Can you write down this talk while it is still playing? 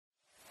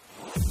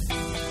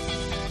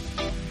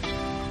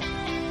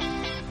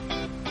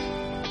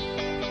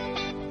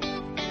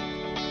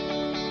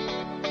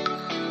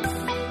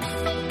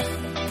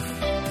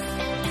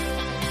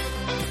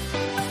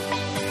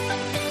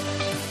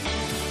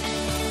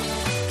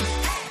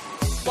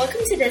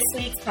Welcome to this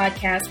week's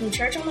podcast from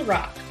Church on the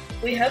Rock.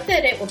 We hope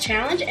that it will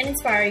challenge and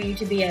inspire you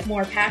to be a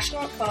more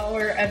passionate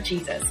follower of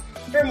Jesus.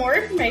 For more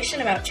information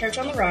about Church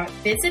on the Rock,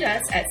 visit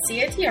us at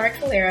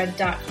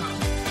cotrcalera.com.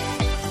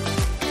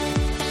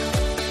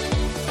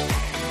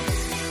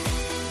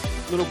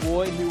 Little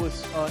boy, he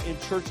was in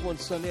church one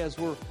Sunday as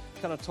we're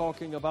kind of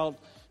talking about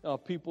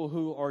people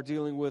who are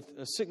dealing with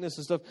sickness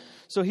and stuff.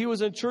 So he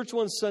was in church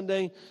one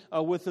Sunday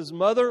with his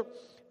mother.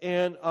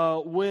 And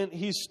when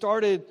he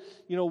started,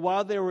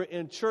 while they were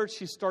in church,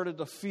 he started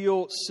to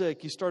feel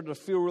sick. He started to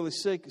feel really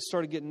sick. He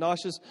started getting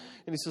nauseous.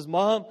 And he says,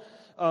 "Mom,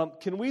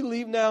 can we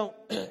leave now?"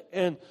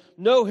 And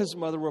no, his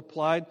mother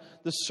replied,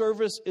 "The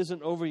service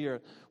isn't over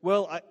yet."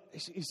 Well,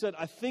 he said,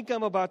 "I think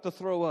I'm about to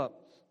throw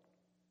up."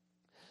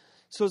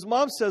 So his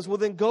mom says, "Well,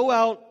 then go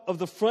out of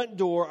the front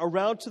door,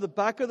 around to the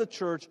back of the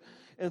church,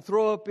 and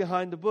throw up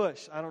behind the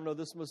bush." I don't know,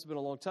 this must have been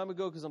a long time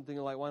ago, because I'm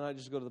thinking, why not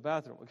just go to the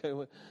bathroom?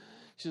 Okay.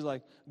 She's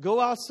like, "Go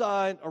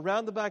outside,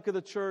 around the back of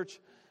the church,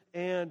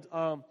 and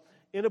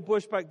in a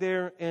bush back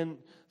there, and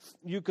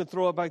you can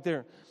throw it back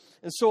there."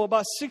 And so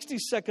about 60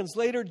 seconds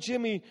later,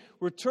 Jimmy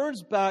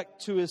returns back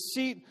to his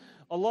seat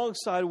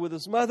alongside with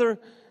his mother,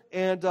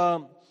 and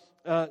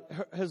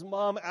his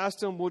mom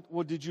asked him,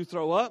 well, did you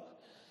throw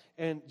up?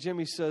 And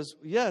Jimmy says,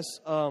 yes,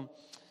 kind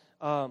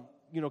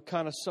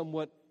of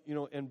somewhat,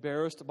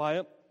 embarrassed by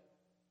it.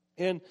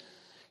 And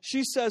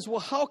she says,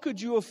 "Well, how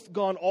could you have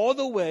gone all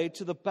the way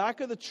to the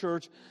back of the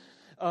church,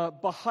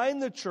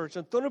 behind the church,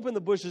 and thrown up in the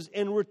bushes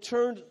and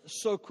returned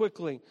so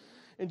quickly?"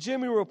 And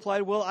Jimmy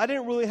replied, "Well, I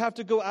didn't really have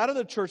to go out of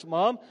the church,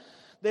 Mom.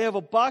 They have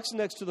a box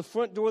next to the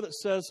front door that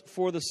says,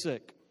 'For the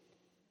sick.'"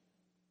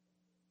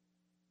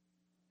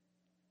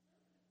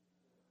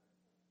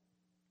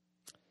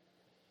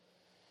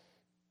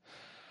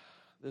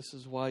 This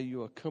is why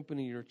you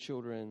accompany your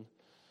children,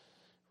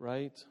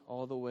 right,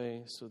 all the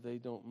way so they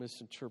don't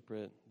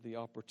misinterpret the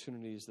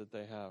opportunities that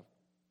they have.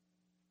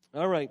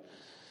 All right.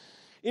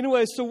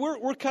 Anyway, so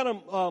we're kind of,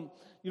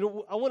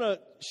 I want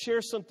to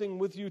share something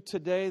with you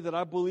today that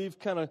I believe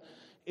kind of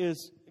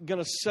is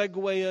going to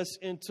segue us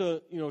into,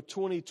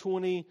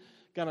 2020,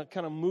 kind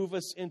of move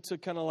us into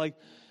kind of like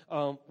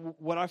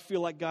what I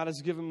feel like God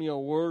has given me a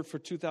word for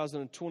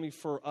 2020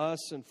 for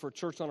us and for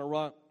Church on a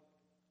Rock.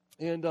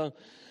 And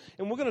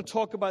we're going to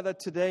talk about that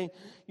today.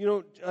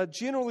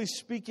 Generally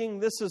speaking,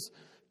 this is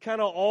kind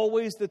of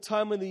always the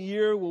time of the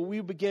year where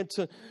we begin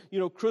to,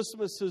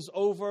 Christmas is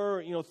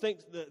over,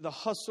 the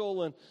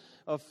hustle and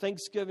of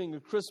Thanksgiving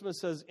and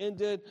Christmas has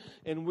ended,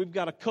 and we've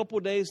got a couple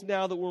days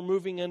now that we're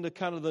moving into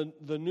kind of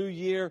the new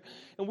year.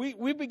 And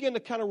we begin to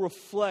kind of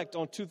reflect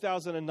on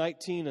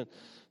 2019 and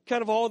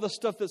kind of all the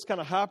stuff that's kind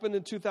of happened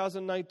in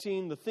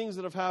 2019, the things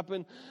that have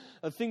happened,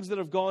 things that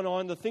have gone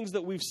on, the things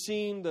that we've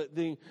seen,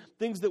 the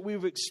things that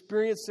we've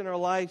experienced in our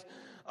life.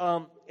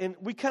 And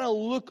we kind of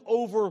look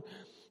over,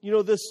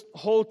 this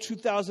whole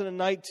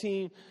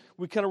 2019.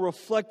 We kind of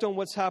reflect on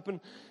what's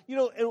happened. And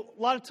a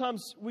lot of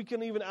times we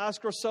can even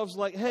ask ourselves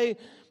like, hey,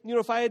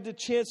 if I had the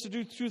chance to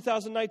do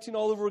 2019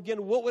 all over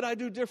again, what would I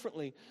do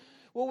differently?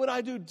 What would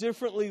I do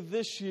differently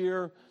this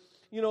year?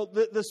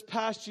 This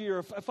past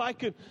year, if I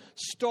could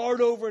start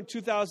over in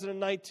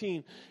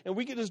 2019 and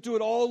we could just do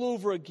it all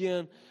over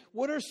again,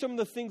 what are some of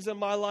the things in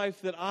my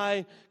life that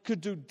I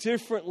could do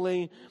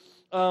differently,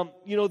 than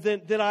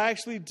I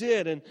actually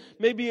did? And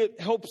maybe it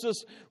helps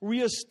us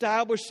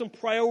reestablish some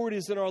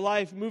priorities in our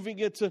life, moving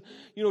into,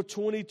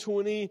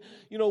 2020,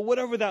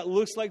 whatever that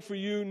looks like for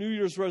you, New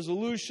Year's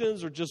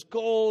resolutions or just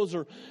goals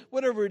or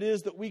whatever it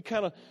is that we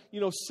kind of,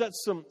 set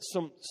some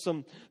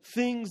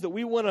things that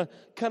we want to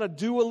kind of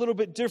do a little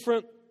bit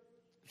different,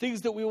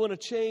 things that we want to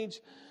change.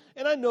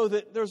 And I know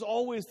that there's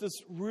always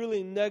this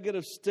really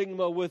negative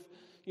stigma with,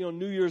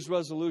 New Year's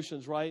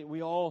resolutions, right?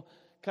 We all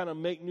kind of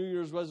make New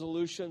Year's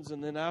resolutions,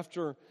 and then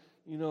after,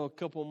 a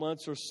couple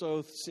months or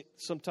so,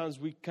 sometimes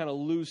we kind of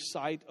lose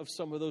sight of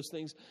some of those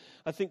things.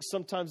 I think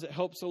sometimes it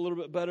helps a little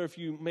bit better if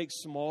you make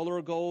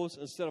smaller goals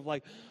instead of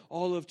like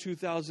all of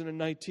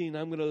 2019,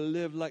 I'm going to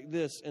live like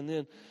this. And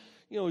then,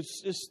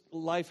 it's just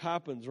life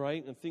happens,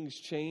 right? And things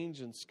change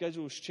and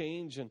schedules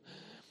change and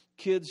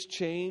kids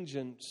change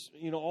and,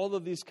 all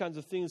of these kinds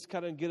of things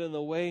kind of get in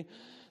the way.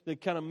 They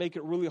kind of make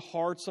it really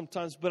hard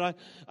sometimes. But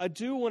I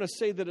do want to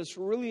say that it's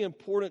really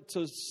important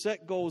to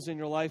set goals in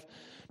your life,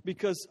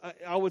 because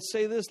I would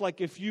say this, like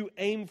if you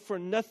aim for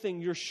nothing,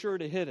 you're sure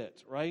to hit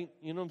it, right?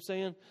 You know what I'm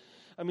saying?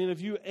 I mean,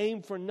 if you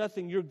aim for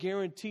nothing, you're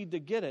guaranteed to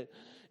get it.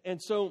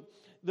 And so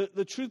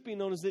the truth be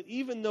known is that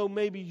even though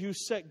maybe you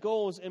set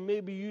goals and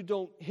maybe you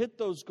don't hit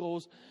those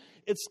goals,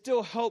 it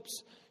still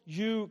helps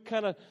you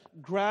kind of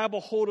grab a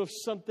hold of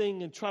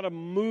something and try to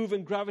move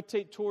and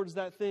gravitate towards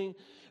that thing.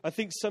 I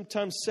think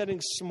sometimes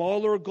setting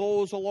smaller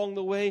goals along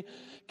the way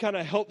kind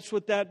of helps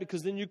with that,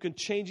 because then you can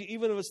change it.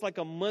 Even if it's like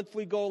a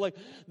monthly goal, like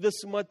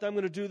this month I'm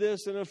going to do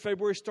this, and in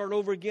February start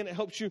over again. It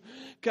helps you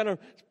kind of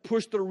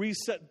push the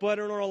reset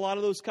button on a lot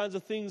of those kinds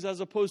of things, as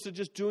opposed to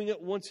just doing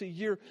it once a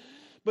year.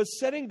 But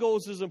setting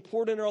goals is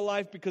important in our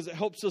life because it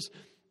helps us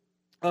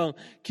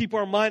keep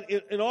our mind.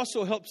 It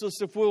also helps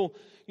us if we'll,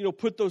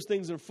 put those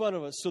things in front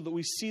of us so that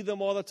we see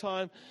them all the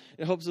time.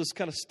 It helps us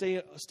kind of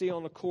stay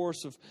on the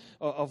course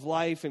of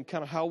life and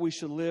kind of how we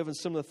should live and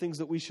some of the things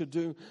that we should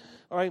do.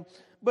 All right,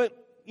 but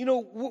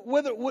no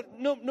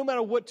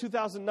matter what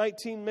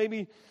 2019,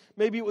 maybe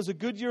it was a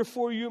good year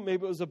for you,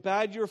 maybe it was a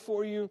bad year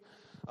for you.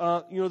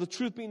 The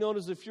truth be known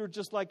is, if you're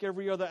just like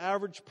every other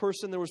average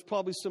person, there was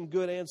probably some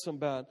good and some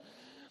bad.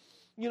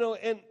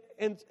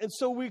 And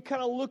so we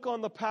kind of look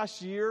on the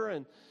past year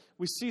and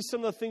we see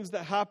some of the things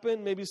that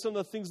happened, maybe some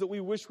of the things that we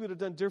wish we'd have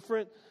done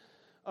different.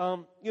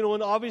 And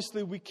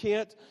obviously we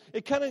can't.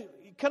 It kind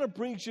of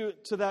brings you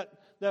to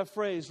that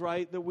phrase,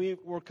 right, that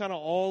we're kind of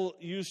all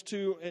used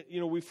to.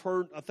 We've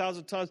heard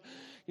 1,000 times.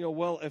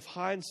 Well, if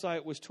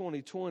hindsight was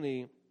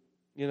 20/20,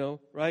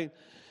 right?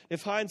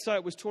 If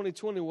hindsight was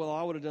 20/20, well,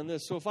 I would have done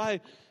this. So if I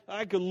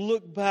could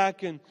look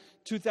back in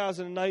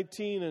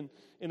 2019 and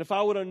if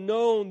I would have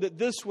known that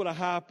this was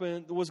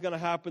going to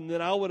happen,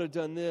 then I would have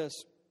done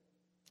this.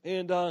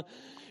 And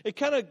it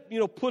kind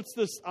of, puts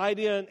this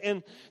idea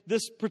and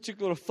this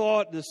particular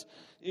thought, this,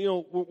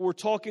 we're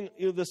talking,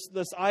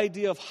 this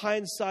idea of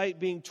hindsight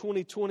being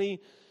 20/20.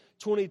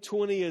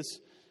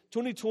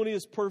 20/20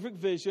 is perfect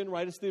vision,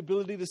 right? It's the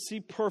ability to see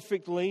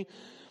perfectly.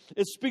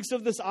 It speaks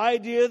of this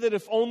idea that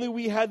if only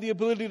we had the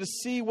ability to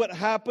see what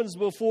happens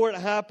before it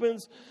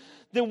happens,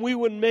 then we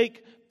would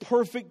make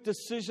perfect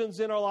decisions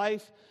in our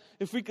life.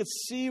 If we could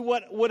see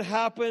what would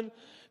happen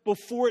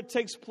before it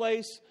takes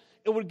place,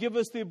 it would give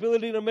us the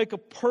ability to make a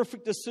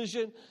perfect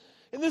decision.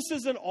 And this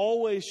isn't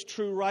always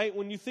true, right?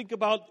 When you think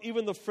about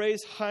even the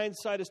phrase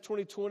hindsight is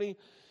 20/20,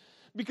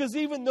 because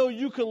even though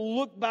you can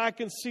look back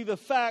and see the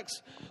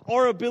facts,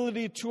 our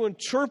ability to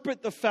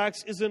interpret the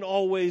facts isn't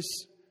always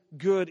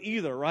good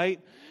either, right?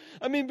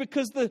 I mean,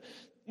 because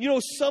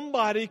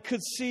somebody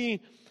could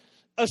see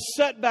a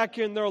setback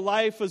in their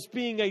life as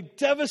being a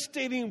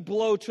devastating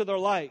blow to their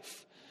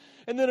life.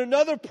 And then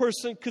another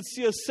person could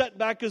see a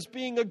setback as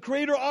being a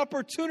greater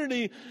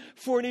opportunity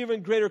for an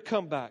even greater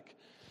comeback.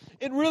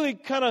 It really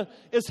kind of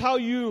is how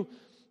you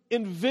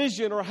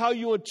envision or how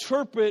you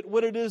interpret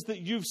what it is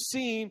that you've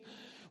seen.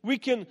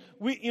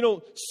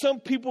 Some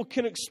people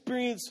can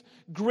experience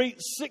great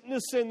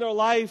sickness in their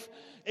life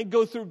and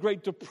go through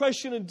great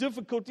depression and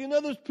difficulty. And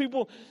other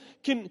people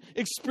can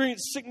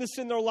experience sickness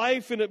in their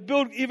life and it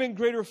build even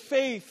greater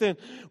faith and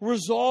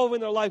resolve in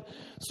their life.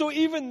 So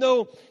even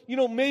though,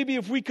 maybe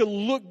if we could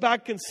look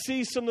back and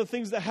see some of the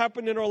things that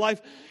happened in our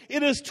life,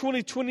 it is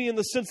 20/20 in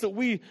the sense that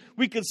we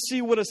could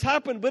see what has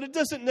happened, but it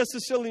doesn't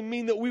necessarily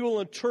mean that we will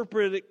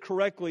interpret it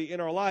correctly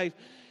in our life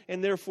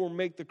and therefore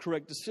make the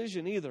correct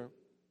decision either.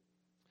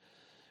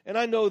 And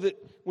I know that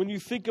when you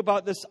think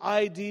about this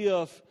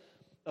idea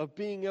of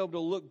being able to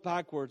look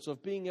backwards,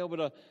 of being able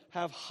to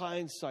have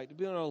hindsight, to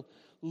be able to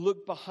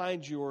look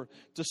behind you or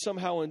to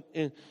somehow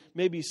and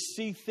maybe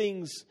see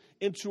things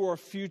into our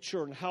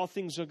future and how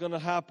things are going to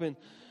happen,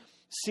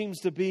 seems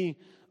to be,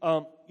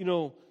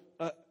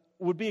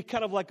 would be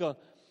kind of like a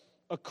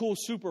cool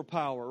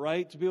superpower,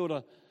 right? To be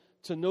able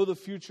to know the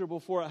future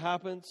before it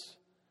happens,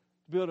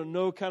 to be able to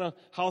know kind of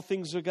how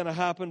things are going to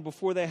happen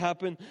before they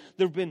happen.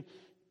 There have been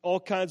all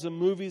kinds of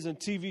movies and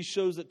TV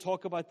shows that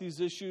talk about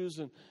these issues,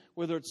 and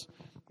whether it's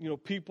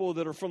people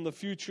that are from the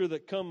future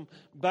that come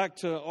back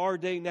to our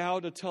day now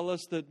to tell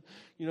us that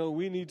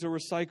we need to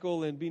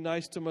recycle and be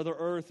nice to Mother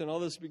Earth and all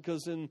this,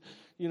 because in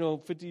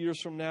 50 years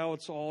from now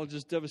it's all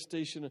just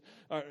devastation.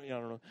 I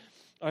don't know.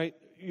 All right,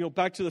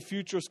 Back to the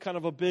Future is kind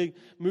of a big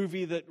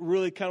movie that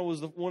really kind of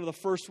was one of the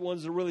first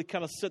ones that really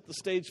kind of set the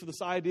stage for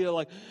this idea,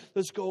 like,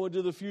 let's go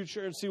into the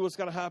future and see what's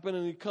going to happen,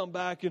 and you come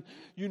back and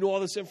all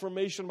this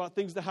information about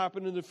things that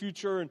happen in the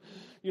future and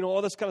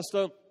all this kind of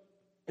stuff.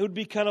 It would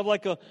be kind of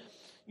like a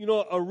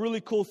really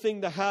cool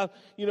thing to have,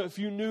 if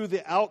you knew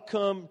the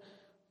outcome,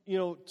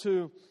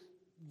 to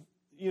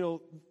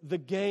the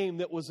game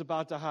that was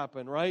about to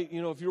happen, right?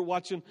 If you're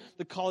watching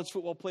the college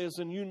football players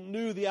and you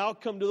knew the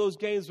outcome to those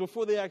games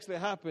before they actually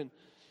happened,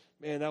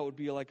 man, that would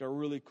be like a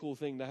really cool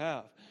thing to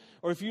have.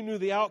 Or if you knew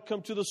the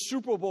outcome to the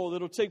Super Bowl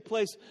that'll take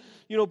place,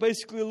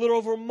 basically a little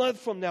over a month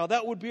from now,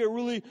 that would be a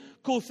really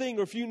cool thing.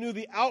 Or if you knew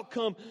the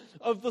outcome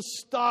of the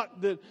stock,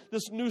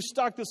 this new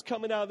stock that's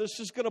coming out, that's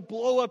just going to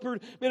blow up. Man,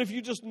 if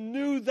you just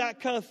knew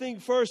that kind of thing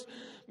first,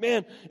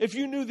 man, if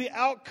you knew the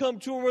outcome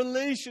to a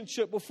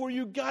relationship before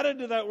you got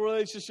into that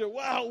relationship,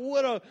 wow,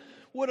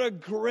 what a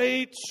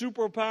great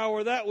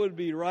superpower that would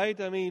be,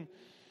 right? I mean,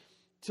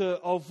 to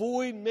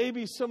avoid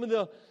maybe some of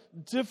the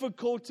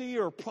difficulty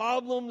or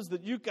problems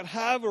that you could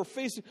have or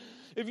face.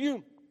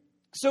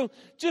 So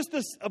just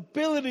this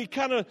ability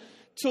kind of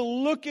to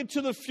look into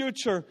the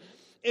future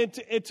and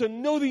to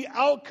know the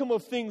outcome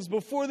of things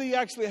before they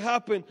actually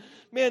happen,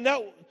 man,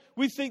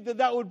 we think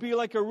that would be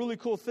like a really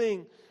cool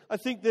thing. I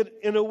think that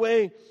in a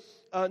way,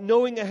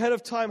 knowing ahead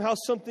of time how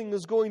something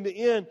is going to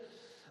end,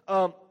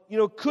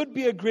 could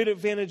be a great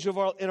advantage in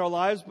our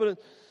lives, but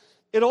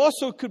it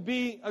also could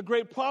be a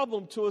great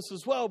problem to us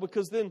as well,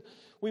 because then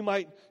we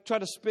might try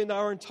to spend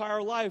our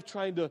entire life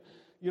trying to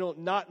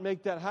not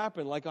make that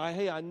happen. Like,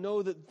 I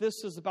know that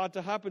this is about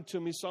to happen to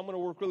me, so I'm going to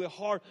work really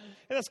hard.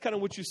 And that's kind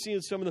of what you see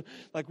in some of the,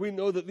 like, we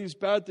know that these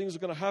bad things are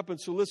going to happen,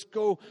 so let's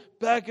go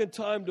back in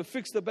time to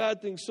fix the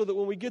bad things so that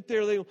when we get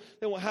there, they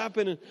won't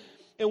happen.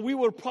 And we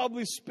would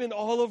probably spend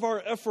all of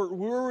our effort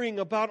worrying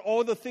about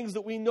all the things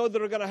that we know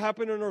that are going to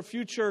happen in our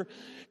future,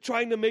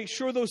 trying to make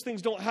sure those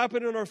things don't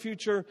happen in our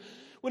future.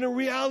 When in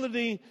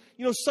reality,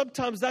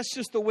 sometimes that's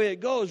just the way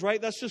it goes,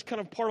 right? That's just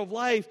kind of part of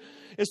life.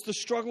 It's the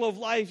struggle of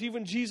life.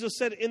 Even Jesus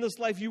said, in this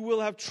life you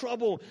will have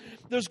trouble.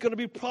 There's going to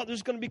be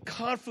there's going to be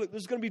conflict.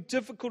 There's going to be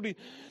difficulty.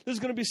 There's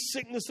going to be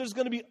sickness. There's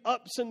going to be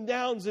ups and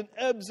downs and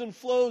ebbs and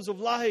flows of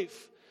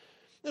life.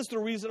 That's the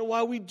reason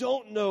why we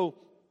don't know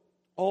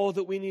all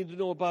that we need to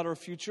know about our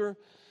future.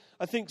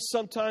 I think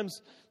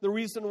sometimes the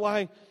reason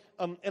why,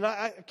 and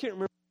I can't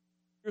remember,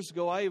 years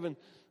ago, I even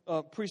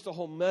preached a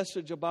whole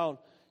message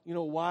about,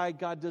 why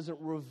God doesn't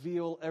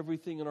reveal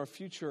everything in our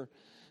future,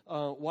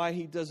 why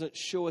He doesn't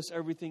show us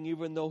everything,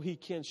 even though He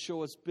can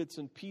show us bits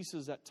and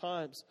pieces at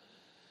times.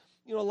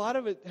 A lot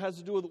of it has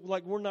to do with,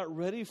 like, we're not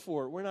ready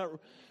for it. We're not,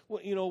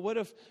 what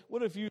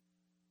if you,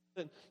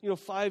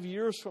 5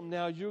 years from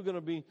now, you're going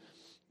to be,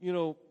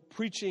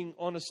 preaching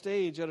on a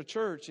stage at a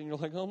church, and you're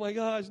like, oh my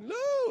gosh, no,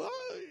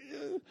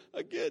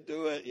 I can't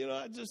do it.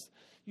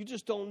 You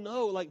just don't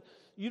know. Like,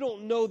 you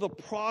don't know the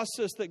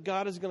process that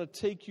God is going to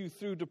take you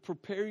through to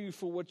prepare you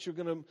for what you're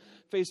going to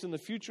face in the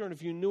future. And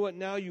if you knew it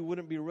now, you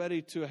wouldn't be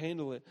ready to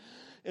handle it.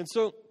 And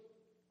so,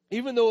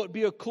 even though it'd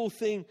be a cool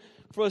thing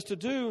for us to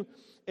do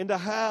and to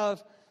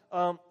have,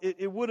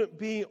 it wouldn't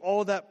be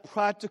all that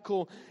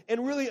practical.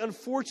 And really,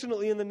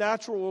 unfortunately, in the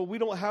natural world, we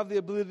don't have the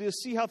ability to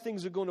see how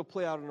things are going to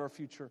play out in our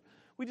future.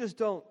 We just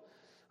don't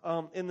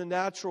in the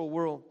natural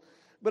world.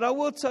 But I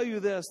will tell you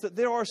this, that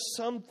there are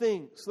some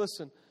things,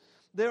 listen,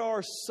 there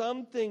are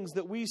some things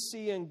that we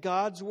see in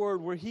God's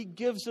Word where He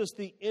gives us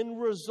the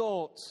end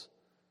results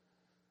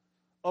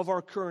of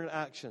our current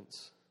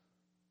actions,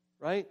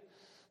 right?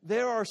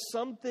 There are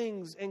some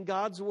things in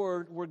God's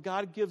Word where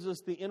God gives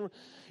us the end.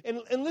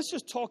 And let's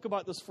just talk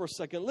about this for a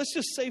second. Let's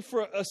just say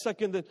for a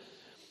second that,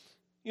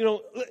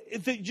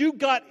 that you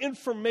got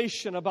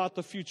information about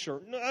the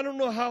future. I don't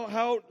know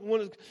how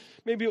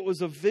maybe it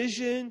was a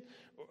vision,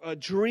 a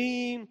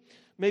dream.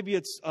 Maybe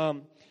it's,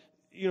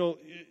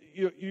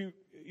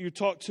 you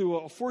talk to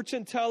a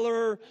fortune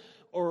teller,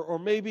 or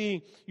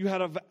maybe you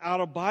had an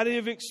out-of-body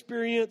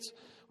experience,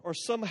 or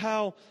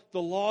somehow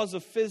the laws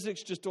of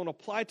physics just don't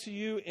apply to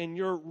you and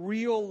your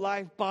real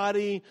life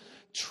body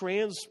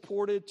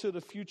transported to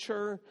the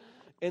future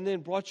and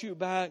then brought you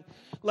back.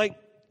 Like,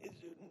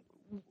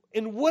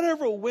 in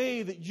whatever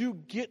way that you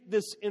get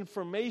this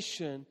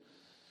information,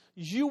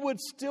 you would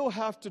still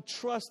have to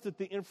trust that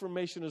the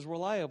information is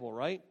reliable,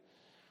 right?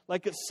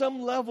 Like, at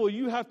some level,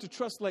 you have to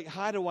trust, like,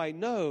 how do I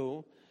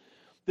know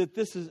that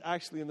this is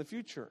actually in the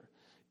future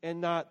and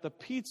not the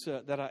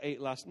pizza that I ate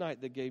last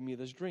night that gave me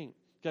this dream?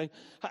 Okay,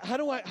 how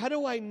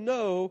do I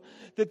know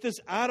that this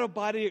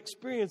out-of-body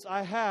experience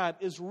I had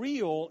is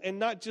real and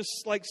not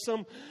just like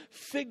some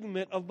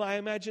figment of my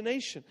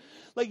imagination?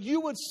 Like,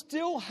 you would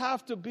still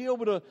have to be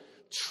able to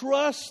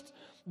trust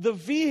the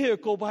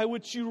vehicle by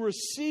which you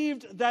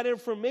received that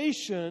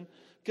information,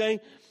 okay,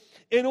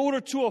 in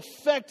order to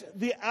affect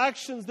the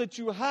actions that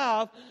you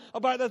have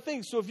about that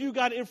thing. So if you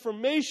got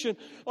information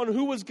on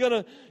who was going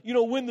to,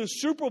 win the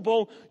Super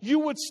Bowl, you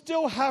would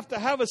still have to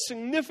have a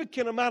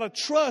significant amount of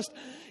trust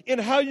in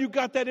how you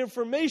got that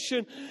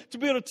information to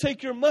be able to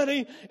take your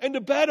money and to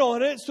bet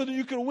on it so that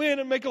you can win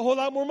and make a whole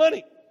lot more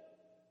money.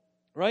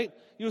 Right?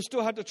 You'll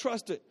still have to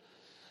trust it.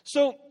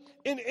 So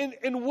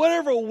in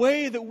whatever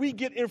way that we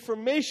get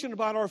information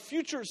about our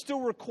future, it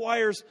still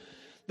requires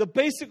the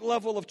basic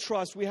level of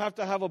trust. We have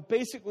to have a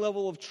basic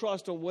level of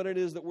trust on what it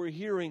is that we're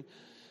hearing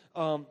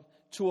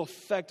to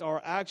affect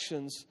our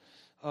actions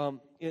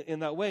in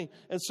that way.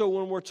 And so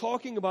when we're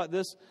talking about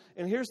this,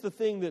 and here's the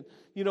thing that,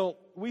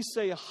 we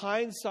say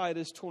hindsight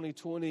is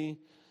 20/20.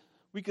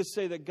 We could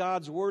say that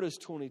God's Word is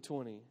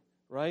 20/20,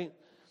 right?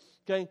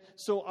 Okay,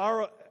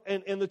 so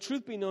and the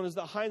truth be known is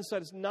that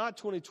hindsight is not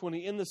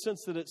 20/20 in the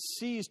sense that it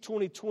sees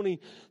 20/20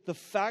 the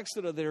facts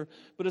that are there,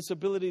 but its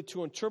ability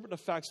to interpret the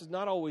facts is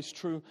not always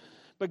true.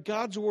 But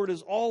God's Word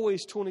is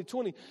always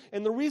 20/20.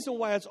 And the reason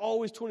why it's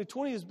always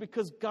 20/20 is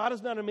because God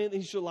is not a man that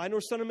He should lie, nor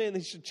son of man that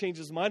He should change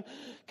His mind.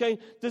 Okay?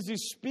 Does He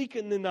speak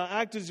and then not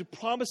act? Does He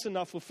promise and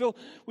not fulfill?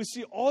 We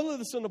see all of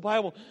this in the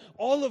Bible.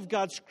 All of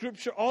God's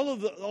Scripture, all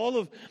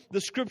of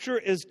the Scripture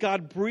is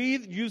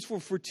God-breathed, useful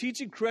for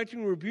teaching,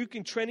 correcting,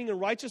 rebuking, training in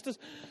righteousness.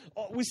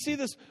 We see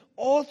this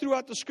all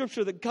throughout the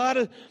Scripture, that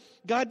God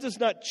does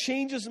not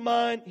change His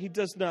mind. He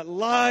does not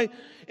lie.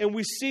 And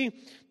we see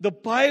the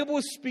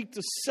Bible speak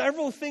to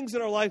several things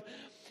in our life.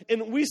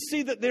 And we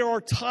see that there are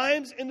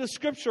times in the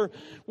Scripture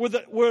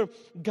where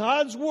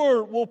God's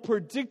Word will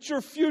predict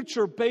your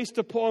future based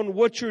upon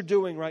what you're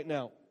doing right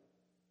now.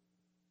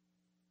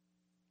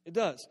 It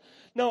does.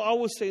 Now, I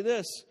will say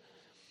this.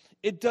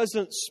 It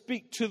doesn't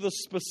speak to the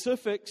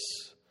specifics,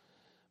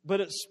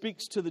 but it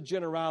speaks to the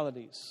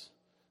generalities.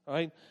 All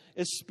right?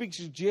 It speaks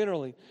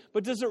generally.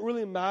 But does it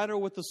really matter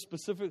what the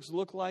specifics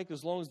look like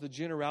as long as the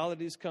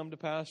generalities come to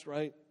pass,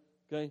 right?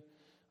 Okay?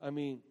 I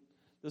mean,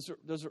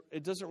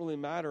 it doesn't really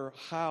matter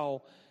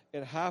how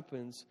it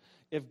happens.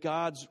 If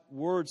God's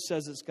word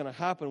says it's going to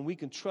happen, we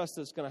can trust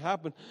that it's going to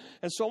happen.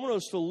 And so I want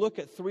us to look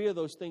at three of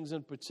those things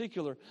in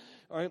particular.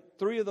 All right?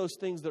 Three of those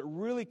things that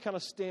really kind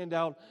of stand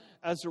out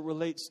as it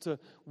relates to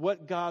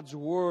what God's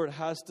word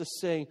has to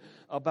say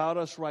about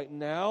us right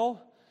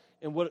now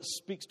and what it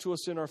speaks to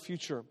us in our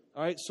future.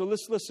 All right? So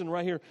let's listen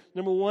right here.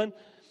 Number one,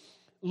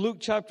 Luke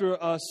chapter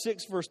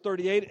 6, verse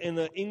 38 in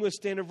the English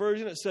Standard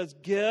Version, it says,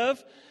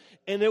 "Give,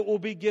 and it will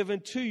be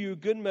given to you,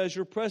 good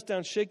measure, pressed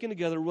down, shaken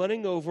together,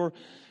 running over,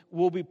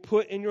 will be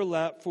put in your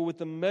lap. For with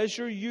the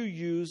measure you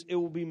use, it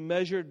will be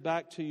measured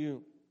back to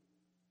you."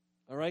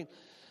 All right?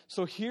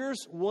 So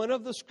here's one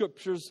of the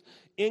scriptures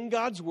in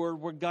God's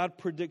word where God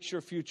predicts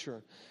your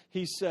future.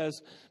 He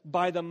says,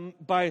 by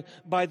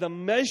the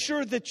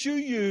measure that you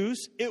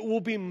use, it will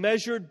be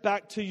measured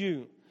back to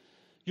you.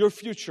 Your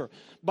future.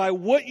 By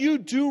what you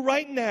do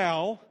right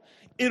now,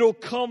 it'll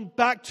come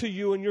back to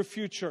you in your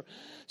future.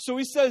 So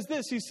he says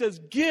this, he says,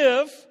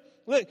 give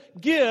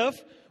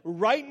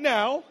right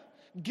now,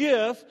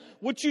 give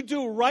what you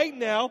do right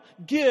now,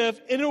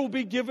 give, and it will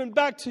be given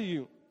back to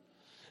you.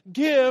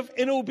 Give,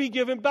 and it will be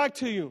given back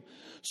to you.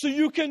 So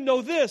you can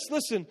know this,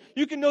 listen,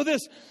 you can know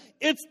this,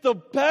 it's the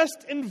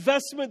best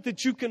investment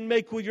that you can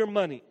make with your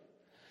money.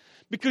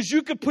 Because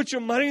you can put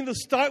your money in the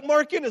stock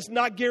market, and it's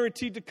not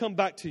guaranteed to come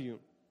back to you.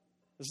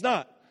 It's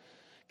not.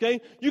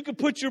 Okay? You can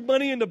put your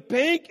money in the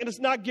bank and it's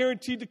not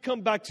guaranteed to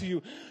come back to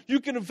you. You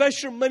can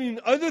invest your money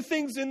in other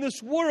things in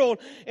this world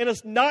and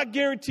it's not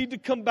guaranteed to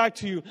come back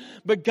to you.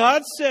 But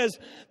God says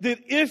that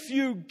if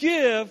you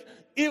give,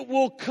 it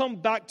will come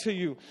back to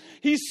you.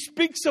 He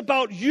speaks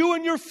about you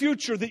and your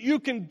future that you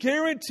can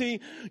guarantee,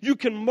 you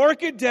can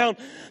mark it down,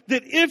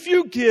 that if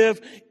you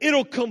give,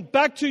 it'll come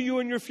back to you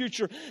in your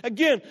future.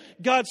 Again,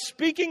 God's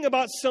speaking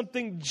about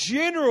something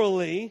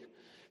generally,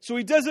 so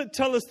He doesn't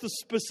tell us the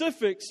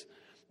specifics,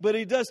 but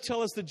He does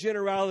tell us the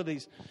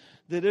generalities.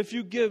 That if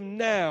you give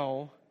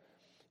now,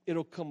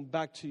 it'll come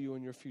back to you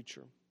in your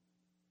future.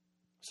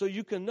 So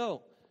you can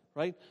know,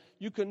 right?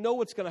 You can know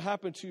what's going to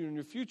happen to you in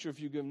your future if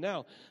you give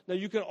now. Now,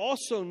 you can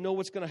also know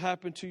what's going to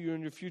happen to you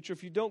in your future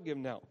if you don't give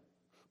now,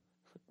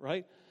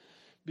 right?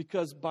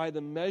 Because by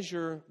the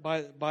measure,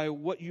 by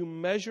what you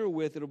measure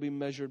with, it'll be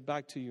measured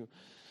back to you.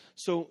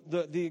 So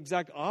the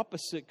exact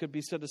opposite could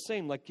be said the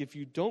same. Like if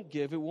you don't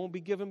give, it won't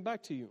be given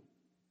back to you.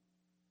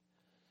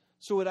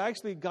 So it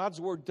actually, God's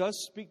word does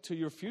speak to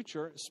your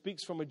future. It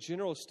speaks from a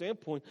general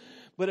standpoint,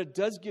 but it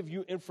does give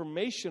you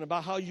information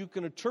about how you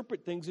can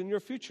interpret things in your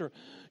future.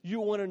 You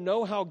want to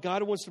know how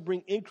God wants to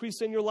bring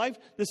increase in your life?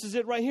 This is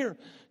it right here.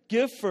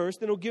 Give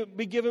first, and it'll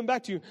be given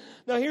back to you.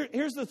 Now,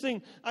 here's the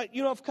thing.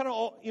 I've kind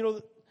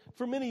of,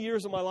 for many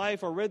years of my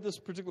life, I read this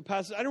particular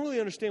passage. I don't really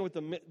understand what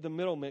the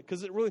middle meant,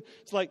 because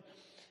it's like,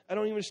 I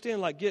don't even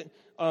understand, like, give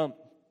and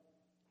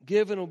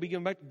it'll be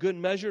given back, good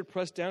measure,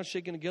 pressed down,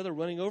 shaken together,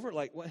 running over.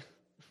 Like, what?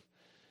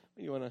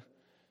 You want to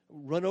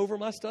run over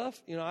my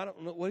stuff? I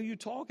don't know. What are you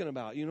talking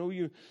about? You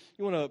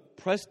want to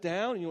press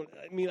down?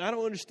 I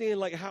don't understand,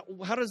 like,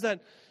 how does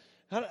that,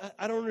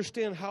 I don't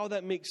understand how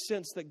that makes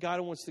sense that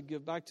God wants to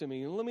give back to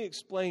me. And let me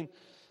explain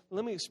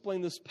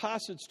this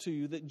passage to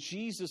you that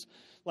Jesus,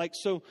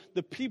 so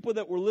the people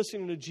that were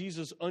listening to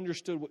Jesus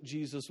understood what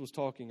Jesus was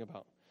talking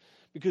about.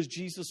 Because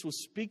Jesus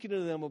was speaking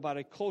to them about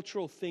a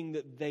cultural thing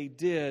that they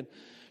did,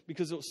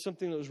 because it was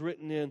something that was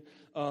written in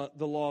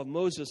the law of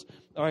Moses.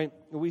 All right,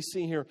 we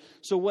see here.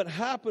 So what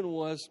happened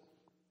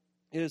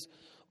is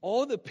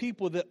all the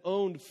people that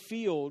owned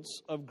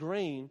fields of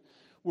grain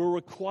were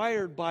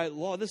required by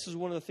law. This is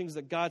one of the things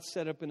that God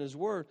set up in His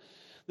Word,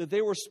 that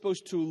they were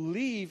supposed to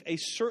leave a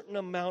certain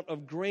amount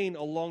of grain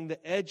along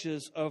the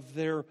edges of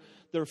their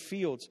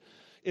fields.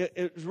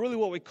 It's really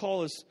what we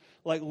call is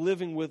like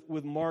living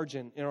with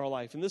margin in our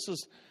life. And this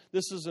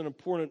is an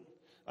important,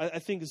 I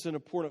think it's an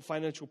important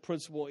financial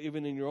principle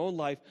even in your own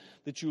life,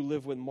 that you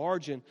live with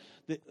margin.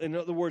 That, in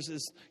other words,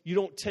 is you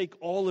don't take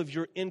all of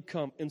your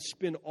income and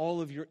spend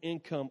all of your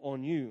income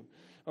on you.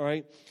 All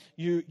right?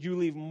 You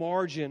leave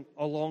margin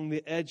along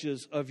the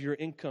edges of your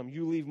income.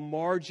 You leave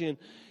margin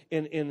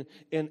and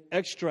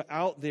extra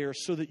out there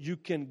so that you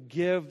can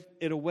give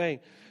it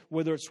away.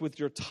 Whether it's with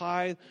your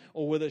tithe,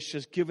 or whether it's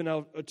just given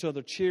out to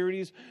other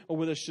charities, or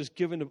whether it's just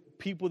given to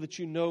people that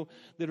you know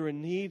that are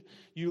in need,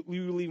 you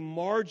leave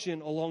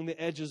margin along the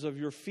edges of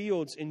your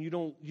fields, and you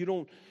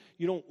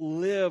don't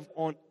live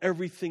on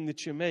everything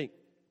that you make.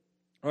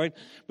 All right,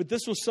 but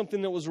this was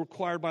something that was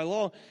required by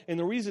law, and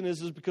the reason is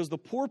because the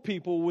poor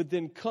people would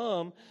then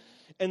come,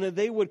 and then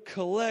they would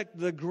collect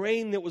the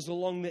grain that was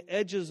along the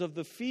edges of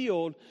the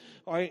field.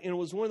 All right, and it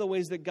was one of the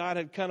ways that God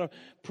had kind of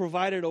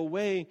provided a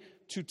way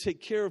to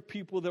take care of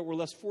people that were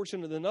less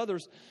fortunate than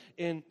others.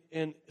 And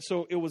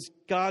so it was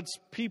God's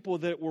people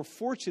that were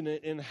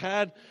fortunate and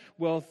had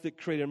wealth that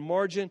created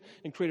margin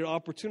and created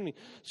opportunity.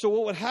 So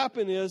what would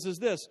happen is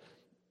this.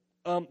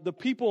 The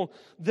people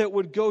that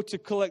would go to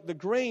collect the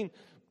grain,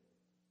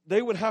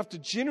 they would have to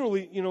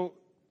generally,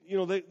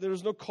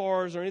 there's no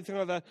cars or anything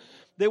like that.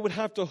 They would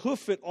have to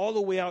hoof it all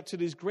the way out to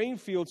these grain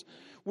fields,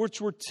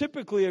 which were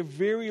typically a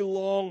very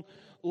long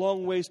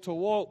ways to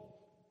walk.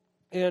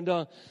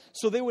 And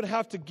so they would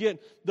have to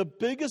get the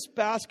biggest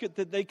basket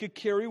that they could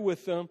carry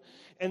with them,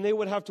 and they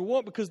would have to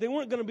walk because they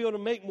weren't going to be able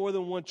to make more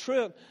than one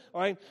trip,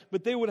 all right?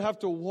 But they would have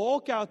to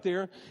walk out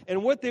there,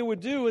 and what they would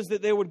do is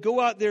that they would go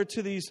out there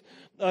to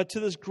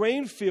this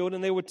grain field,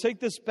 and they would take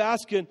this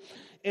basket,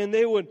 and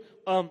they would,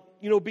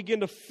 begin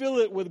to fill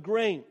it with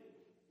grain.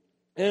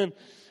 And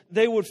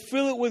they would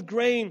fill it with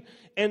grain,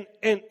 and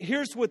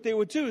here's what they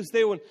would do is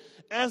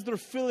as they're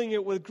filling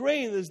it with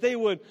grain, is they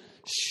would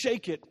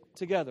shake it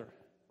together.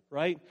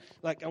 Right?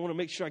 Like, I want to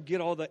make sure I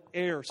get all the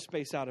air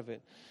space out of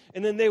it.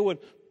 And then they would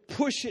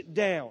push it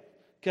down,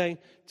 okay?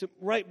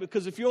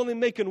 Because if you're only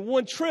making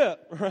one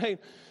trip, right,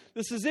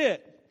 this is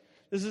it.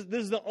 This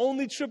is the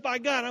only trip I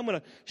got. I'm going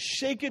to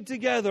shake it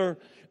together.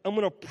 I'm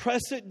going to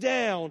press it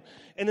down.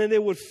 And then they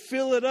would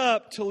fill it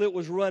up till it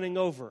was running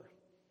over,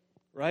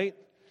 right?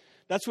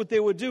 That's what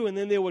they would do. And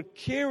then they would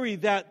carry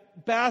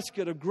that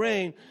basket of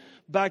grain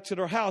back to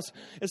their house.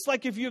 It's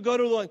like if you go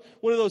to like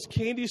one of those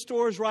candy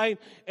stores, right?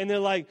 And they're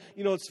like,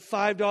 it's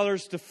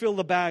 $5 to fill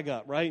the bag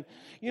up, right?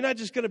 You're not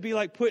just going to be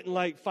like putting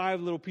like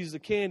 5 little pieces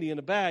of candy in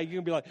a bag.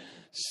 You're going to be like,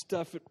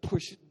 stuff it,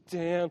 push it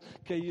down.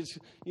 Okay, you're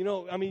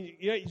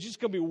just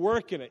going to be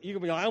working it. You're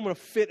going to be like, I'm going to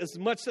fit as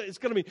much. It's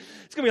going to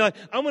be like,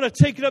 I'm going to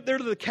take it up there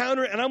to the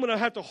counter and I'm going to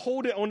have to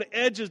hold it on the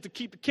edges to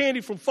keep the candy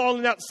from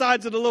falling out the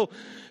sides of the little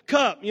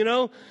cup,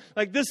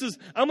 Like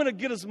I'm going to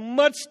get as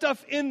much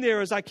stuff in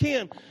there as I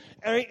can.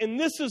 All right, and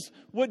this is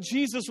what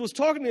Jesus was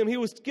talking to them. He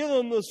was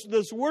giving them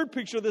this word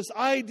picture, this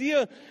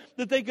idea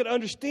that they could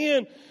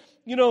understand,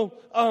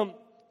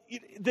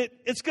 that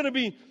it's going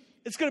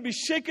to be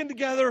shaken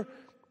together,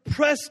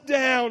 pressed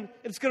down, and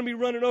it's going to be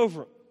running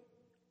over.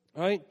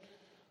 All right?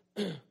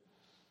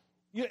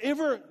 You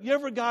ever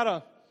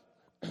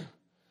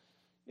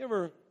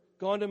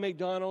gone to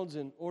McDonald's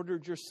and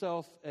ordered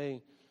yourself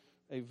a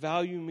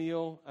value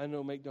meal? I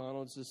know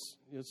McDonald's is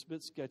it's a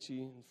bit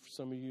sketchy, and for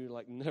some of you,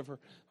 like never,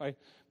 right?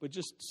 But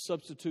just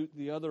substitute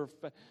the other.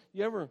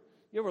 You ever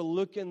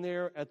look in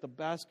there at the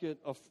basket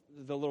of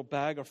the little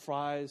bag of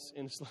fries,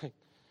 and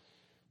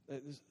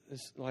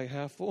it's like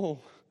half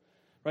full,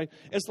 right?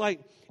 It's like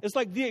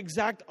the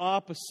exact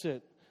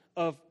opposite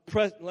of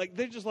like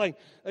they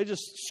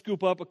just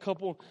scoop up a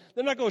couple.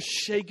 They're not going to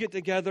shake it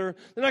together.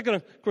 They're not going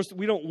to. Of course,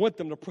 we don't want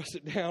them to press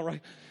it down,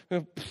 right?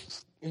 A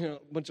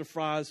bunch of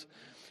fries.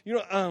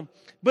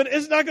 But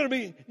it's not going to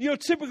be,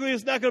 typically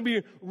it's not going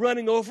to be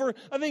running over.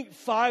 I think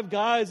Five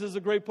Guys is a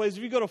great place.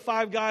 If you go to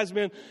Five Guys,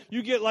 man,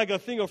 you get like a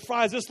thing of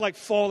fries, it's like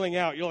falling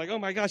out. You're like, oh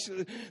my gosh,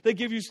 they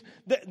give you,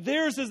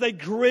 theirs is a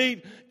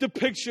great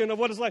depiction of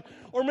what it's like.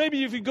 Or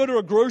maybe if you go to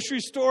a grocery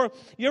store,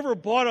 you ever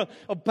bought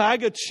a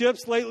bag of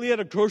chips lately at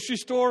a grocery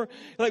store?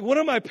 You're like, what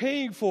am I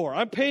paying for?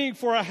 I'm paying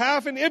for a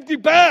half an empty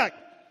bag.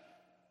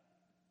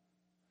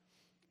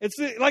 It's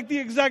like the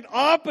exact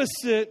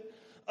opposite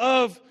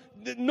of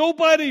they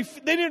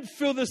didn't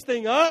fill this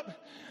thing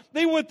up.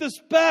 They want this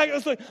bag.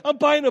 It's like, I'm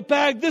buying a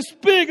bag this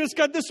big. It's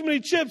got this many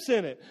chips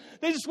in it.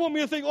 They just want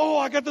me to think,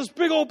 I got this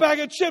big old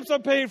bag of chips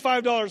I'm paying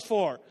 $5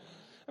 for.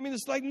 I mean,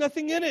 it's like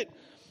nothing in it.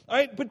 All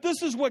right, but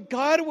this is what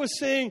God was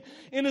saying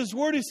in His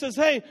Word. He says,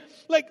 hey,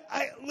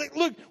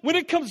 look, when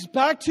it comes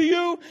back to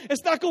you,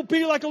 it's not going to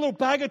be like a little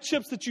bag of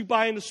chips that you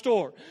buy in the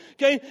store.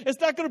 Okay, it's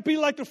not going to be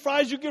like the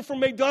fries you get from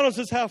McDonald's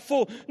that's half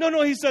full.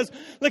 No, He says,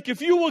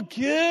 if you will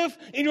give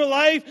in your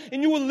life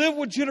and you will live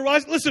with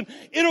generosity, listen,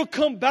 it'll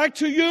come back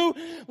to you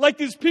like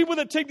these people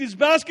that take these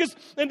baskets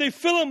and they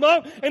fill them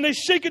up and they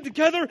shake it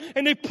together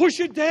and they push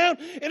it down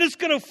and it's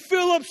going to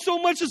fill up so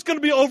much it's going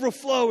to be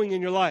overflowing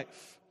in your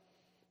life.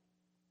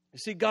 You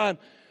see, God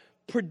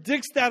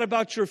predicts that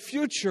about your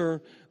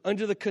future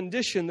under the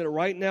condition that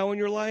right now in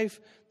your life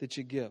that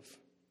you give.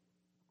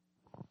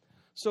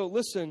 So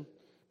listen,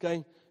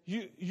 okay,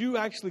 you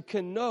actually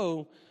can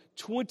know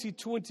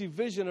 2020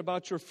 vision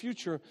about your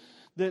future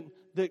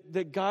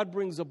that God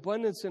brings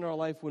abundance in our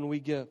life when we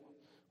give.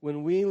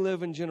 When we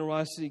live in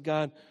generosity,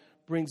 God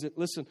brings it.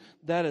 Listen,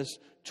 that is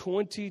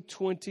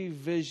 2020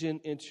 vision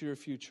into your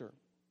future.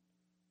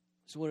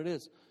 That's what it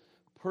is.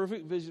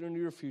 Perfect vision into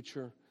your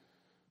future.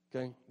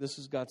 Okay, this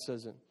is God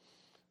says it.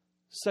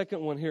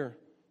 Second one here,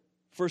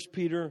 1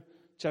 Peter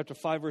chapter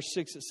 5, verse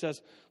 6, it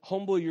says,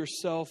 humble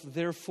yourself,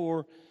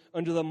 therefore,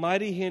 under the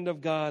mighty hand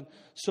of God,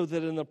 so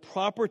that in the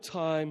proper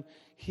time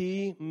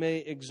He may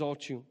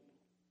exalt you.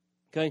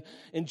 Okay,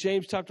 in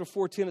James chapter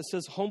 4:10, it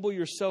says, humble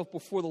yourself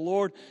before the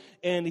Lord,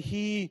 and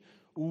He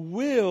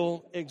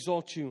will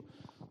exalt you.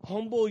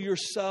 Humble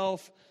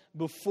yourself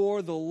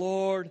before the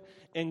Lord,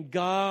 and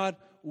God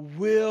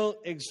will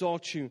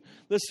exalt you.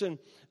 Listen,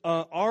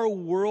 our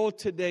world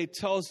today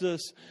tells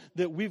us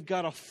that we've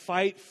got to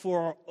fight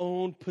for our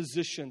own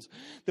positions,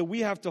 that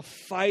we have to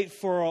fight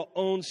for our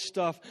own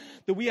stuff,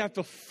 that we have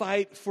to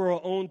fight for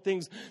our own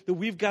things, that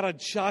we've got to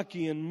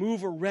jockey and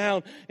move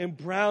around and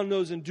brown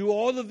nose and do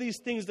all of these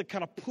things that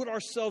kind of put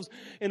ourselves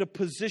in a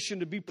position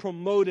to be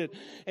promoted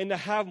and to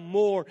have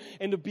more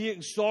and to be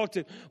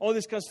exalted, all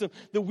this kind of stuff,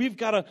 that we've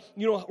got to,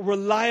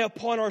 rely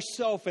upon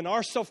ourselves and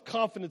our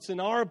self-confidence and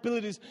our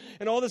abilities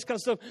and all this kind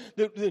of stuff,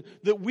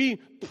 that we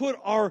put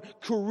our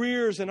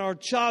careers and our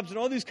jobs and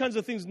all these kinds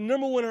of things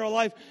number one in our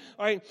life,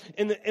 all right,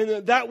 and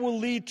that will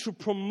lead to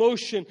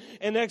promotion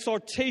and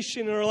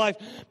exaltation in our life.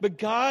 But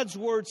God's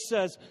word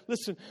says,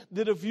 listen,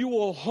 that if you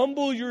will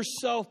humble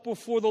yourself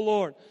before the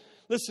Lord,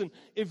 listen,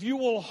 if you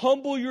will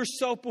humble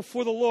yourself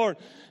before the Lord,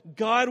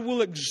 God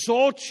will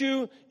exalt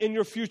you in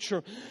your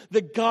future.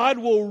 That God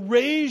will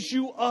raise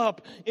you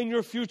up in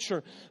your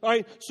future. All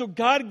right? So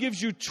God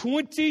gives you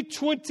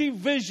 20/20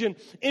 vision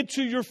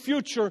into your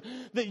future,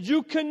 that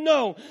you can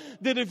know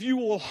that if you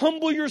will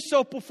humble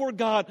yourself before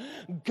God,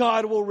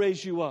 God will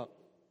raise you up.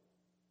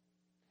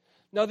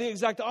 Now, the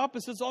exact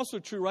opposite is also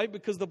true, right?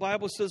 Because the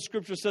Bible says,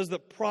 Scripture says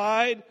that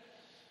pride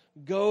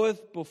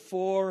goeth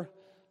before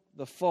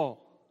the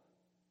fall.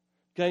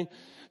 Okay?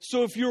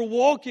 So if you're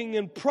walking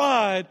in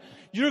pride,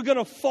 you're going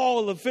to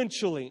fall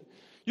eventually.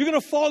 You're going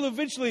to fall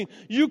eventually.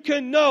 You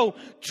can know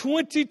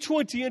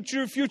 20/20 into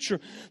your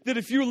future that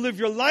if you live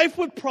your life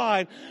with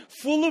pride,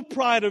 full of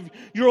pride of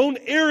your own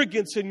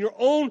arrogance and your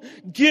own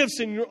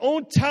gifts and your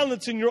own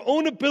talents and your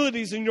own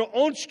abilities and your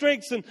own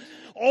strengths and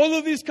all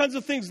of these kinds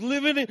of things,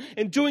 living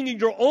and doing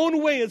it your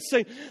own way and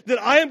say that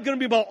I am going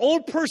to be my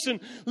own person,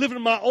 living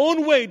my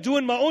own way,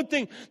 doing my own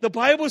thing. The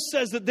Bible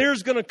says that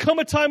there's going to come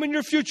a time in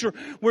your future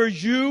where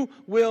you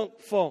will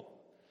fall.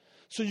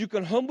 So you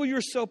can humble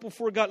yourself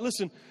before God.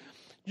 Listen,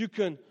 you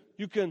can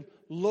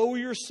lower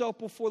yourself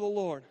before the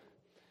Lord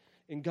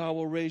and God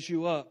will raise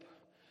you up.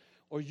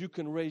 Or you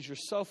can raise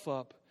yourself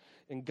up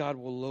and God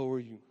will lower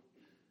you.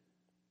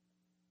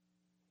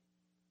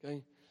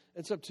 Okay?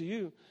 It's up to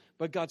you.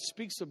 But God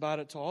speaks about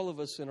it to all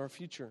of us in our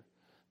future.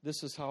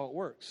 This is how it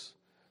works.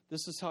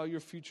 This is how your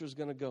future is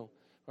going to go.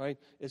 Right?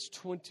 It's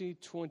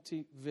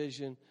 20/20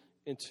 vision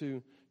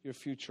into your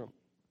future.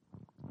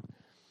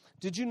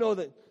 Did you know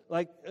that,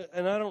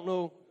 and I don't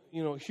know,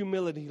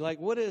 humility,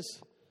 what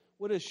is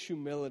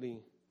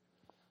humility?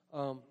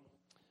 And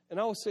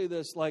I will say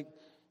this,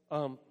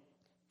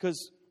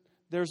 because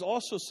there's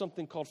also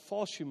something called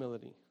false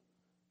humility,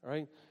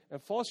 right?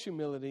 And false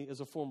humility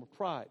is a form of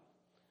pride,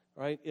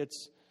 right?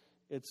 It's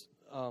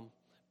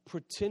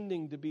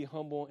pretending to be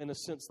humble in a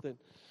sense that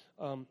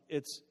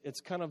it's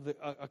kind of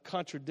a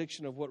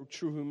contradiction of what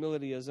true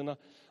humility is. And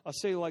I'll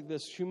say it like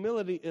this: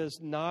 humility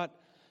is not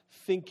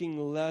thinking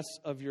less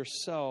of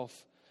yourself,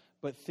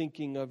 but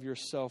thinking of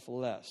yourself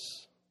less.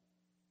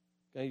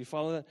 Okay, you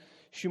follow that?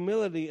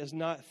 Humility is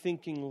not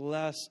thinking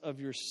less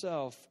of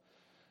yourself,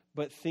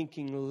 but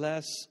thinking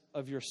less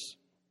of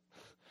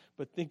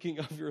thinking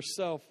of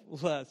yourself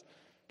less.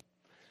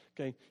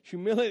 Okay,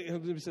 humility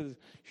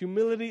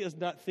is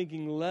not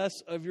thinking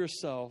less of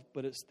yourself,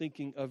 but it's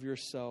thinking of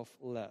yourself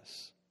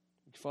less.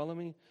 You follow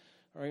me?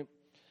 All right.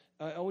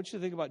 I want you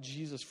to think about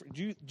Jesus.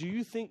 Do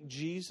you think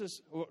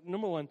Jesus? Well,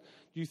 number one,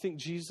 do you think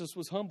Jesus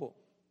was humble?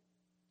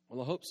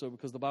 Well, I hope so,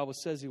 because the Bible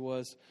says he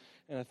was,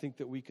 and I think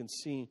that we can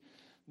see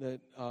that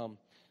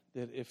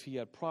if he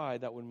had pride,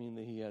 that would mean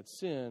that he had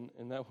sin,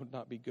 and that would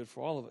not be good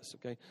for all of us.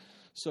 Okay,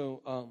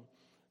 so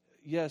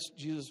yes,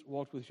 Jesus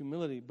walked with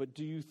humility, but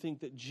do you think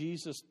that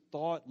Jesus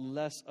thought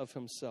less of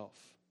himself?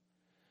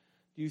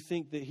 Do you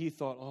think that he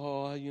thought,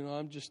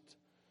 I'm just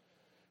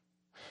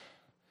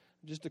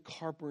a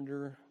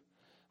carpenter.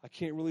 I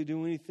can't really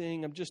do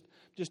anything. I'm just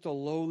a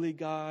lowly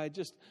guy. I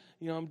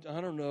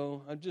don't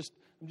know. I'm just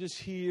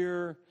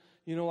here.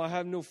 I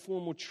have no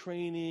formal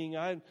training.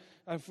 I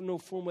have no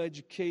formal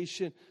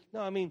education.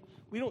 No,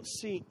 we don't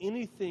see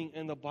anything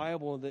in the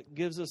Bible that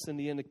gives us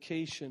any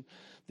indication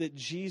that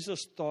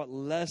Jesus thought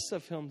less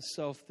of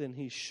himself than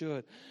he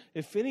should.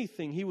 If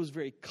anything, he was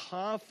very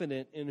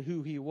confident in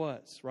who he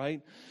was,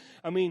 right?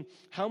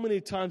 How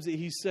many times did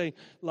he say,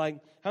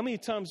 how many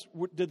times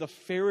did the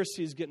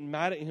Pharisees get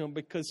mad at him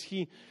because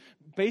he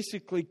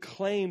basically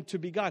claimed to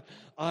be God?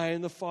 I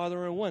and the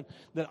Father are one.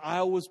 That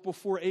I was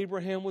before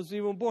Abraham was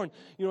even born.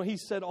 He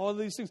said all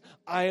these things.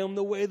 I am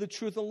the way, the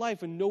truth, and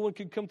life, and no one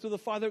can come to the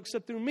Father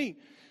except through me.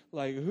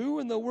 Who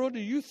in the world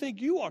do you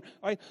think you are?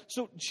 All right.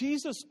 So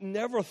Jesus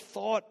never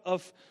thought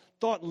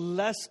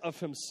less of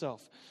himself.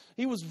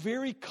 He was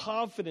very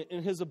confident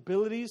in his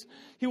abilities.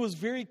 He was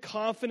very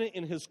confident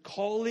in his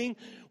calling,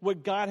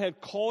 what God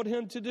had called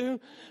him to do.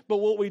 But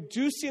what we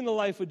do see in the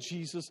life of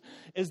Jesus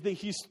is that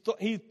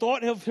he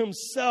thought of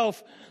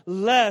himself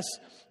less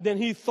than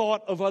he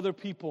thought of other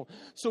people.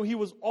 So he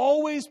was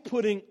always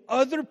putting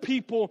other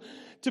people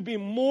to be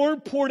more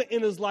important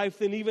in his life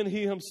than even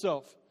he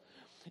himself.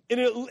 And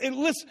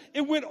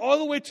it went all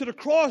the way to the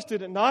cross,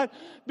 did it not?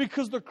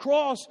 Because the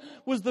cross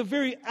was the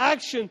very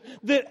action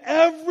that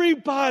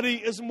everybody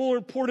is more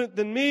important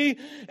than me,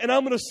 and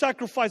I'm going to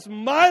sacrifice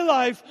my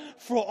life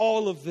for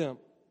all of them,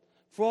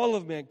 for all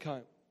of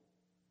mankind.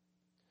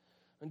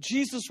 And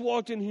Jesus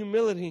walked in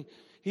humility.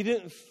 He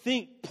didn't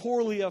think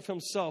poorly of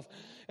himself.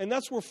 And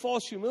that's where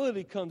false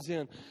humility comes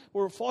in,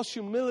 where false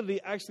humility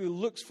actually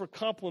looks for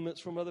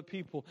compliments from other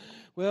people.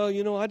 Well,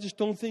 I just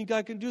don't think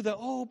I can do that.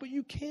 Oh, but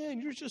you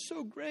can. You're just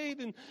so great.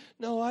 And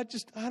no, I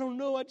don't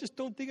know. I just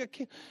don't think I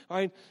can. All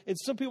right. And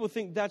some people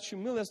think that's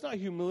humility. That's not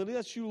humility.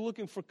 That's you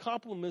looking for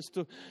compliments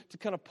to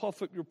kind of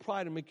puff up your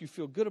pride and make you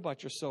feel good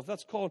about yourself.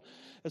 It's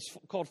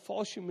called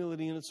false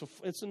humility, and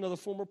it's another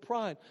form of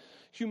pride.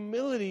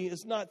 Humility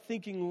is not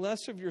thinking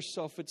less of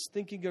yourself. It's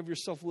thinking of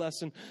yourself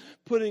less and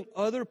putting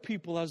other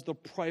people as the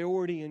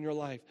priority in your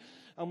life.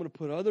 I'm going to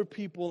put other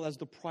people as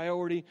the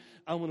priority.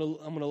 I'm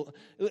going to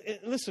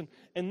listen.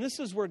 And this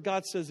is where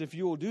God says, if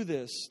you will do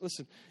this,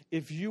 listen,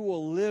 if you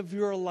will live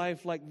your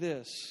life like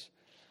this,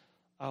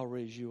 I'll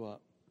raise you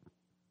up.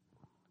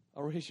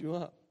 I'll raise you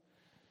up.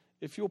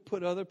 If you'll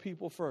put other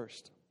people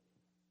first,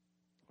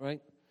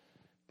 right?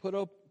 Put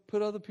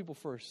other people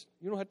first.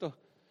 You don't have to,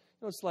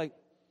 it's like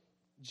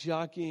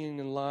jockeying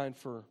in line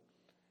for,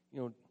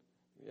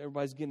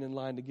 everybody's getting in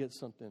line to get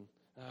something.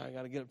 I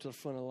got to get up to the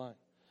front of the line.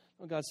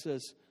 No, God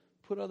says,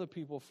 put other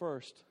people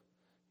first.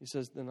 He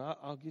says, then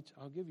I'll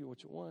give you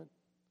what you want.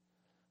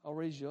 I'll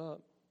raise you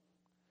up.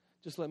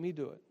 Just let me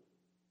do it.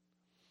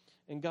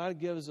 And God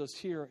gives us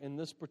here in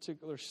this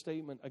particular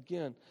statement,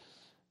 again,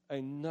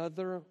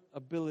 another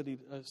ability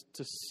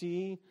to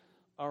see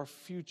our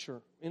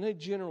future in a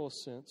general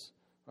sense,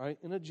 right?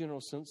 In a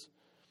general sense,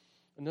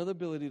 another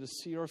ability to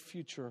see our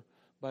future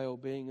by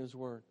obeying His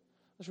Word.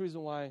 That's the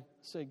reason why I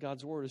say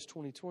God's Word is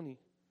 2020,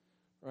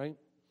 right?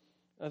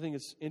 I think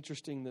it's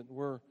interesting that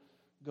we're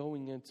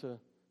going into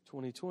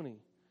 2020,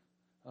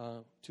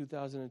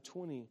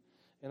 2020.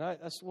 And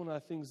that's one of the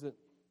things that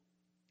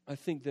I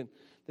think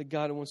that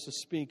God wants to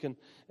speak. And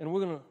I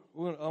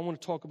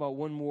want to talk about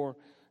one more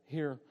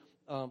here.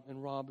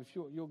 And Rob, if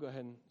you'll go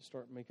ahead and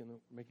start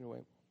making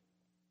away.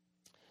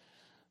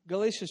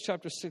 Galatians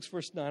chapter 6,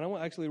 verse 9. I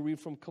want to actually read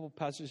from a couple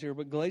passages here,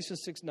 but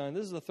Galatians 6, 9.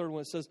 This is the third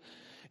one. It says,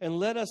 and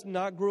let us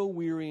not grow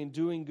weary in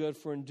doing good,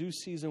 for in due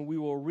season we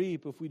will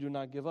reap if we do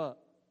not give up.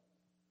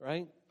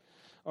 Right?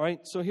 All right,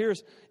 so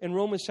here's in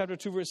Romans chapter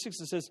 2, verse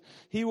 6, it says,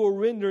 He will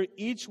render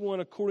each one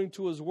according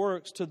to his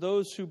works to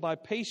those who by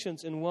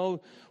patience and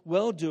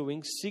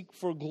well-doing seek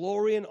for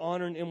glory and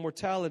honor and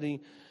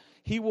immortality.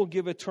 He will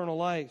give eternal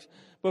life.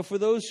 But for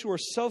those who are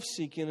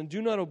self-seeking and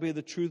do not obey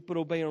the truth, but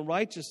obey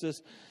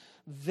unrighteousness,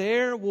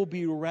 there will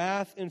be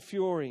wrath and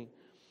fury.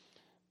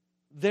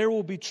 There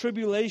will be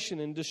tribulation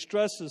and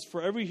distresses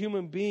for every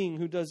human being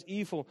who does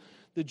evil,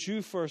 the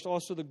Jew first,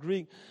 also the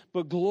Greek,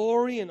 but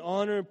glory and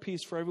honor and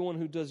peace for everyone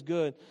who does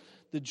good,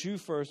 the Jew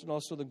first and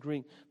also the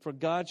Greek, for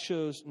God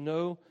shows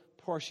no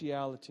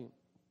partiality.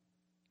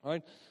 All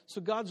right, so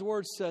God's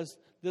Word says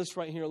this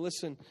right here.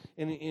 Listen,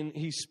 and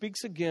He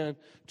speaks again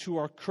to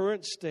our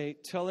current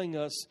state, telling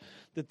us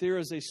that there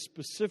is a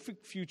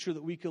specific future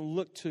that we can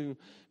look to,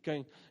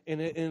 okay,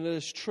 and it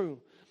is true.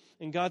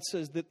 And God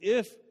says that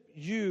if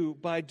you,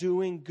 by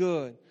doing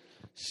good,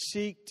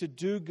 seek to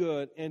do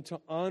good and to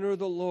honor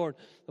the Lord,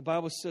 the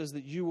Bible says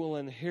that you will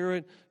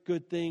inherit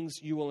good things,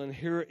 you will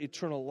inherit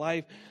eternal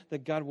life,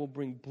 that God will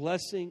bring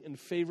blessing and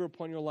favor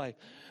upon your life.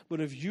 But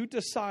if you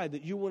decide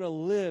that you want to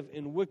live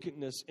in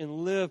wickedness and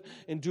live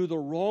and do the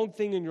wrong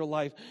thing in your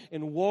life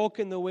and walk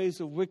in the ways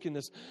of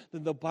wickedness,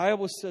 then the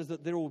Bible says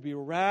that there will be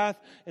wrath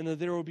and that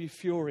there will be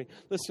fury.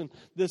 Listen,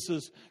 this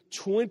is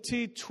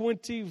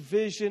 2020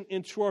 vision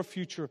into our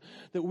future,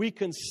 that we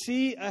can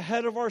see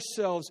ahead of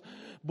ourselves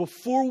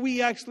before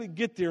we actually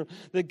get there,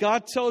 that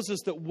God tells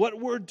us that what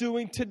we're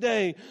doing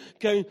today,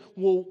 okay,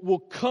 will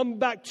come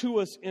back to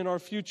us in our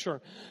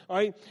future. All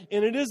right?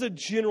 And it is a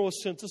general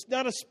sense. It's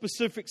not a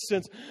specific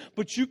sense,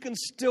 but you can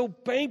still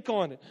bank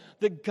on it,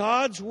 that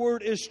God's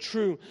Word is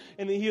true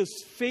and that He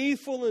is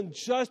faithful and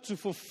just to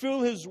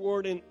fulfill His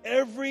Word in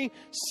every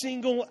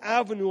single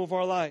avenue of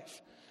our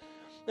life.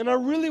 And I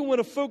really want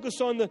to focus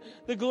on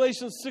the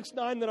Galatians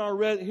 6:9 that I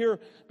read here,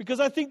 because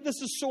I think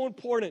this is so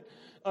important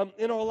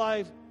in our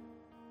life,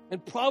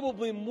 and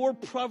probably more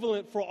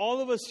prevalent for all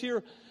of us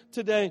here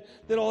today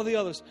than all the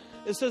others.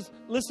 It says,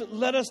 listen,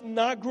 let us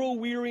not grow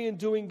weary in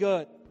doing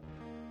good.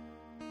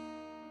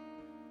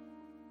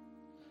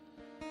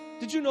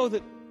 Did you know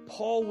that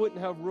Paul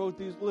wouldn't have wrote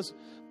these? Listen,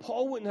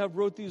 Paul wouldn't have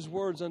wrote these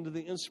words under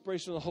the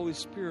inspiration of the Holy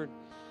Spirit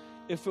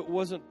if it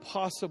wasn't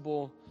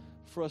possible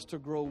for us to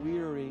grow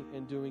weary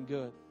in doing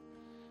good.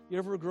 You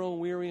ever grown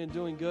weary in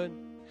doing good?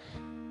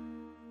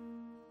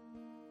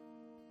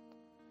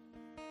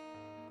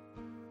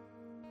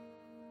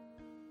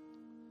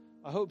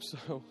 I hope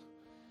so.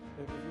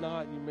 If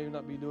not, you may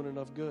not be doing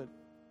enough good.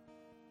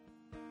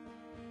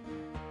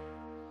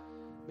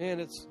 Man,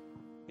 it's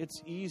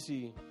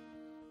easy.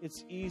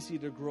 It's easy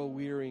to grow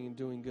weary in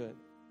doing good.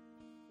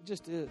 It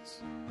just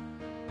is.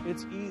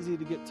 It's easy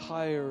to get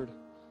tired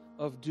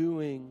of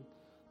doing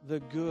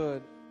the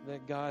good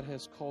that God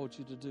has called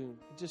you to do.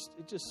 It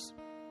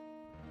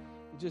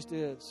just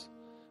is.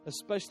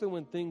 Especially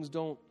when things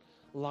don't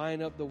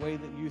line up the way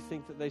that you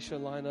think that they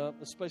should line up,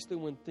 especially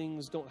when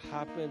things don't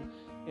happen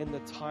in the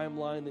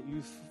timeline that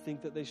you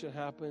think that they should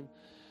happen.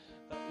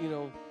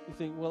 You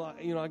think, well,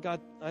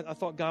 I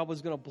thought God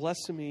was going to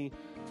bless me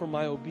for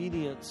my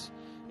obedience,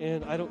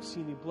 and I don't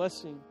see any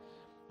blessing.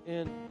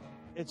 And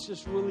it's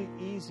just really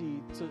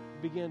easy to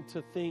begin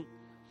to think,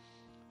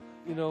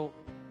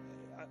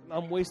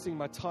 I'm wasting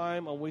my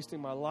time, I'm wasting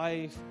my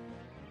life,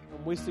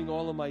 I'm wasting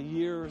all of my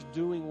years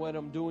doing what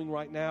I'm doing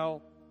right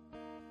now.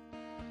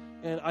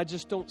 And I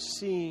just don't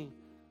see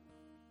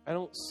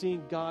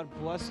God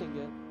blessing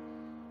it.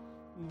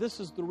 And this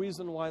is the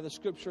reason why the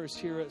scripture is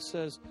here. It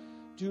says,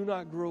 do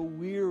not grow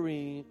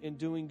weary in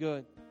doing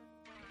good.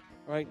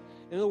 Right?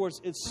 In other words,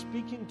 it's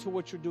speaking to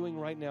what you're doing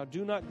right now.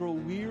 Do not grow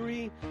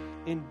weary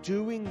in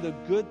doing the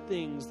good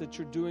things that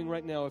you're doing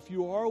right now. If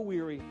you are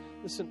weary,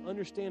 listen,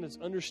 understand it's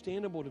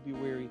understandable to be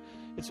weary.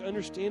 It's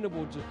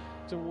understandable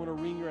to want to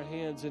wring your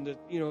hands and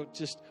to,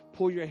 just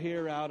pull your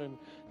hair out and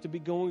to be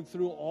going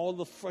through all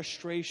the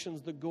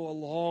frustrations that go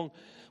along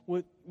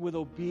with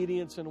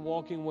obedience and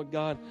walking with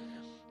God.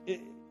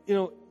 It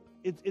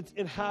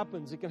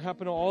happens. It can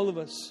happen to all of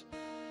us.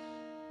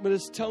 But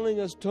it's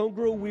telling us, don't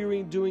grow weary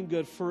in doing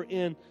good, for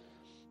in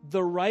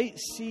the right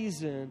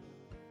season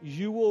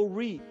you will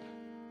reap.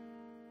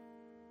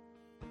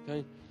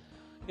 Okay?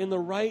 In the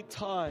right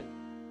time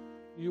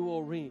you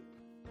will reap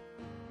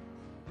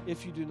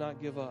if you do not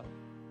give up.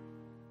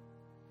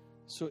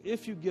 So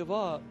if you give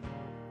up,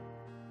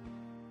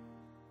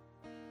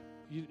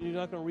 you're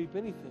not going to reap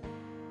anything.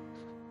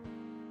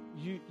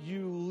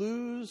 You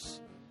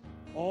lose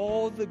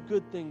all the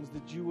good things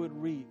that you would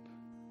reap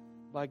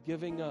by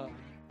giving up.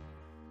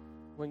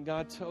 When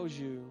God tells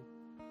you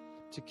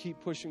to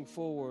keep pushing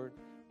forward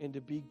and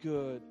to be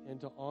good and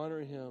to honor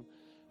Him,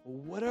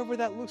 whatever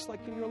that looks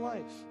like in your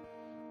life,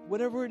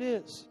 whatever it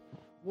is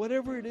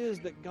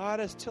that God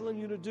is telling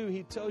you to do,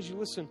 He tells you,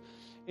 listen,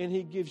 and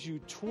He gives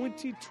you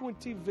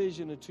 20/20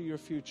 vision into your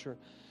future.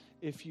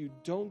 If you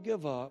don't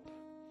give up,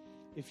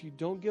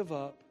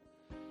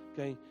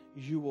 okay,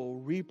 you will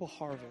reap a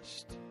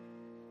harvest.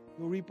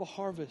 You'll reap a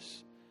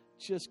harvest.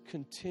 Just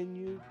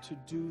continue to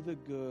do the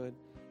good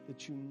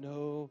that you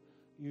know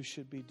you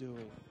should be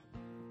doing.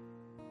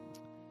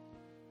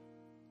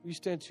 Will you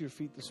stand to your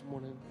feet this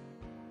morning?